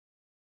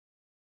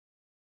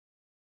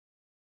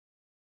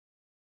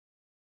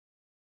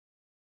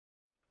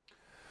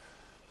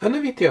Yn y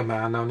fideo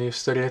yma, nawn ni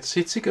ystyried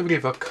sut i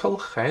gyfrifo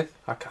cylchedd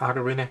ac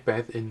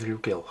arwynebedd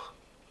unrhyw gylch.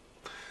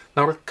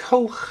 Nawr,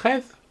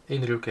 cylchedd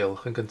unrhyw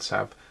gylch yn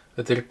gyntaf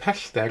ydy'r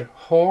pellter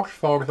holl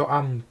ffordd o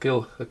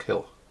amgylch y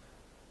cylch.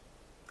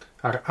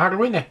 A'r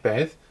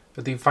arwynebedd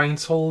ydy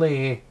faint o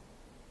le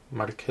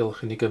mae'r cylch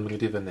yn ei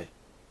gymryd i fyny.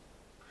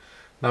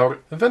 Nawr,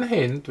 yn fan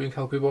hyn, dwi'n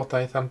cael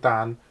gwybodaeth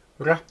amdan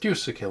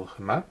radiws y cylch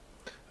yma,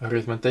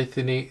 oherwydd mae'n deud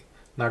i ni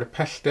na'r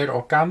pellter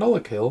o ganol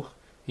y cylch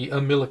i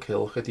ymyl y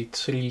cylch ydy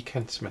 3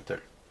 cm.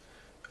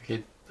 Felly,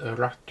 y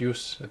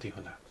radiws ydy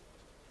hwnna.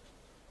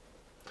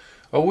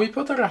 O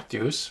wybod y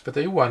radiws,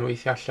 fydde wan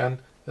weithio allan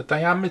y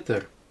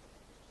diameter.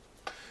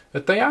 Y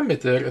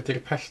diameter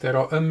ydy'r pellter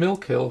o ymyl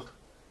cylch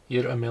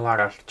i'r ymyl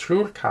arall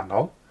trwy'r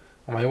canol,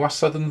 a mae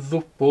wastad yn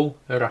ddwbl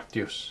y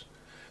radiws.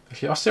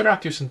 Felly, os y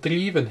radiws yn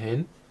 3 fan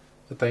hyn,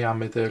 y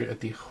diameter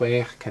ydy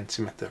 6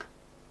 cm.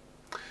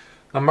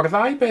 Mae'r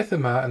ddau beth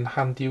yma yn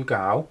handi i'w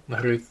gael,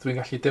 oherwydd dwi'n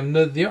gallu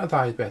defnyddio y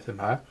ddau beth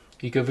yma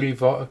i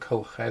gyfrifo y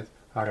cylchedd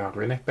a'r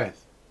arwynebedd.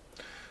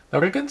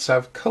 Nawr yn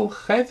gyntaf,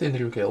 cylchedd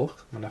unrhyw gylch,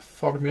 mae yna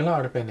fformula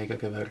arbennig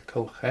ar gyfer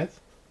cylchedd.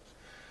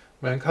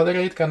 Mae'n cael ei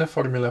reid gan y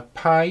fformula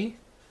pi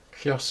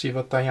lluosif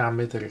o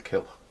diameter y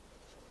cylch.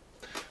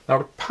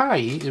 Nawr,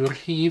 pi yw'r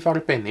rhif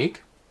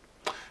arbennig,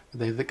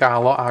 bydd ei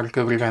gael o ar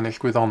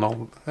gyfrifennill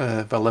gwyddonol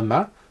fel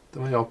yma.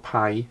 Dyma o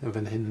pi yn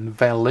fan hyn yn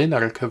felyn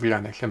ar y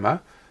cyfrifennill yma.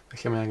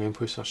 Felly mae angen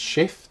pwyso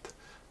shift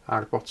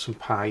ar botwm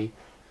pi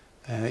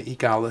i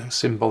gael y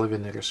symbol i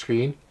fyny ar y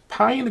sgrin.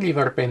 Pi yn rhif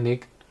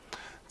arbennig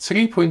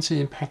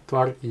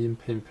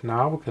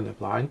 3.14159 ac yn y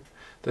blaen.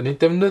 Dyn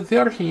ni'n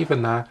defnyddio'r rhif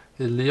yna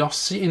i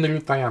luosi unrhyw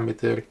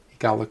diameter i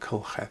gael y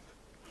cylchedd.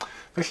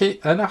 Felly,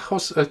 yn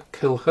achos y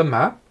cylch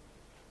yma,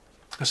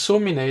 y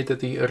swm i wneud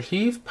ydy y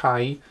rhif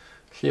pi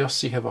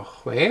lluosi hefo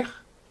 6.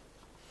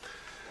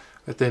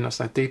 Wedyn,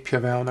 os na deipio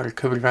fewn ar y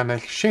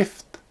cyfrifennill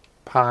shift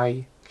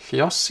pi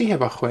lluosi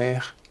hefo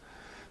 6,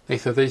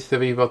 neith o ddeitha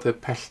fi fod y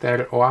pellter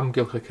o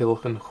amgylch y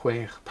cylch yn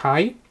 6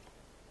 pi.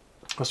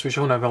 Os fi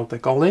eisiau hwnna fel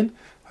degolyn,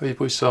 fi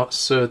bwyso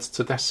surd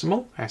to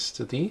decimal, S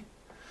to D.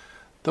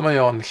 Dyma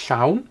o'n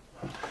llawn.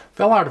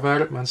 Fel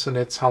arfer, mae'n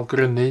syniad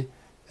talgrynu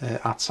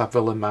atab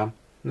fel yma.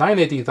 Na i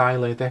wneud i ddau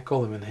le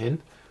degol yn fan hyn,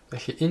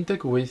 felly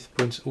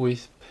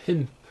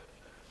 18.85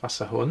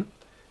 fasa hwn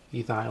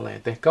i ddau le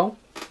degol.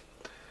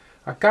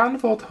 A gan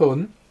fod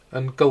hwn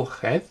yn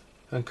gylchedd,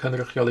 yn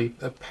cynrychioli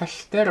y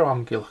pellter o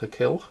amgylch y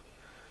cylch,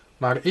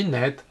 mae'r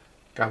uned,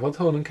 gafod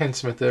hwn yn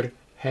centimetr,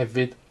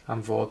 hefyd am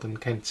fod yn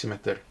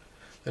centimetr.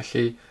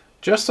 Felly,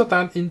 just o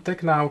dan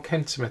 19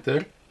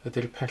 centimetr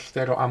ydy'r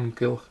pellter o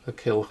amgylch y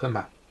cylch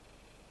yma.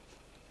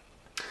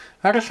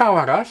 Ar y llaw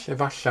arall,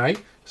 efallai,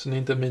 sy'n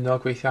ni'n dymuno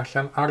gweithio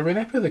allan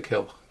arwynebedd y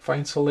cylch,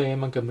 faint o le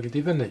mae'n gymryd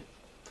i fyny.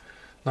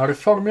 Nawr y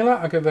fformula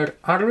ar gyfer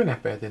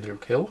arwynebedd unrhyw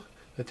cylch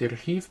ydy'r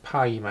rhif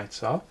pi yma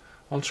eto,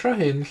 ond tra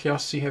hyn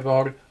lluosi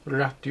hefo'r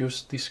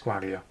radiws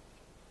disgwario.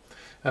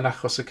 Yn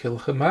achos y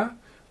cylch yma,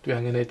 dwi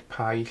angen gwneud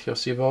pi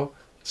lluosi efo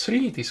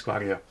 3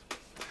 disgwario.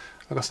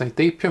 Ac os na i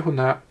deipio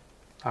hwnna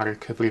ar y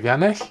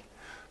cyfrifiannell,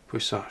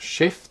 pwyso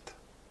shift,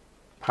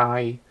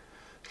 pi,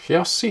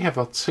 lluosi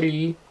hefo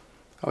 3,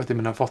 a wedyn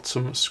mynd o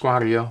fotwm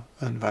sgwario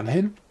yn fan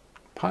hyn.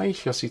 Pi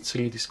lluosi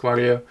 3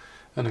 disgwario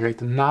yn rhaid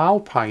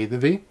 9 pi iddo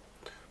fi.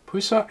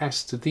 Pwyso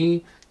S to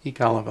D i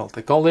gael o fel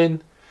degolyn.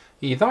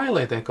 I ddau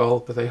le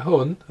degol, byddai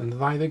hwn yn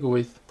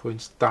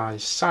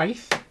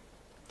 28.27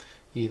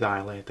 i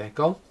ddau le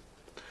degol.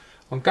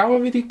 Ond gael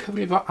fi wedi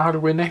cyfrifo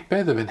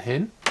arwynebedd y fan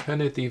hyn,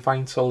 hynny ydy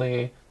faint o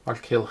le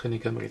mae'r cylch yn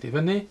ei gymryd i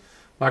fyny,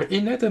 mae'r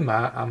uned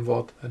yma am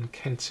fod yn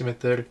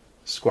centimetr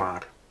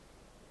sgwar.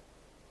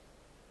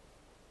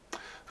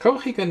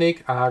 Rhowch chi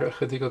gynnig ar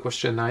ychydig o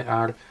gwestiynau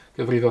ar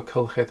gyfrifo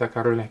cylchedd ac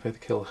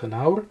arwynebedd cylch yn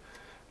awr.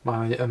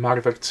 Mae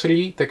ymarfer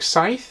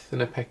 37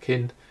 yn y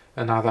pecyn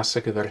yn addas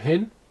ar gyfer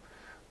hyn.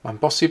 Mae'n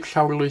bosib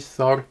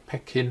llawrlwytho'r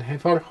pecyn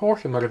hefo'r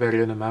holl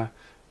ymarferion yma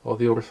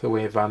oddi wrth y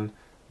wefan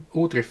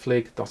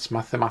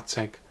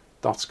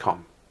www.mathemateg.com.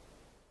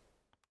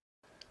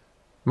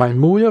 Mae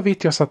mwy o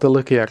fideos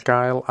adolygu ar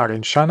gael ar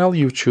ein sianel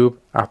YouTube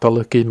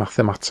Adolygu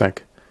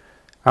Mathemateg.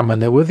 Am y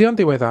newyddion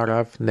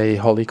diweddaraf neu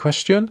holi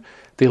cwestiwn,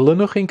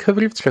 dilynwch ein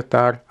cyfrif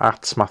trydar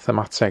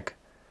 @mathemateg.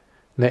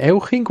 Neu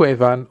ewch i'n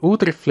gwefan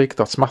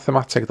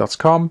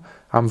www.mathemateg.com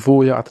am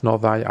fwy o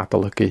adnoddau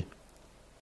adolygu.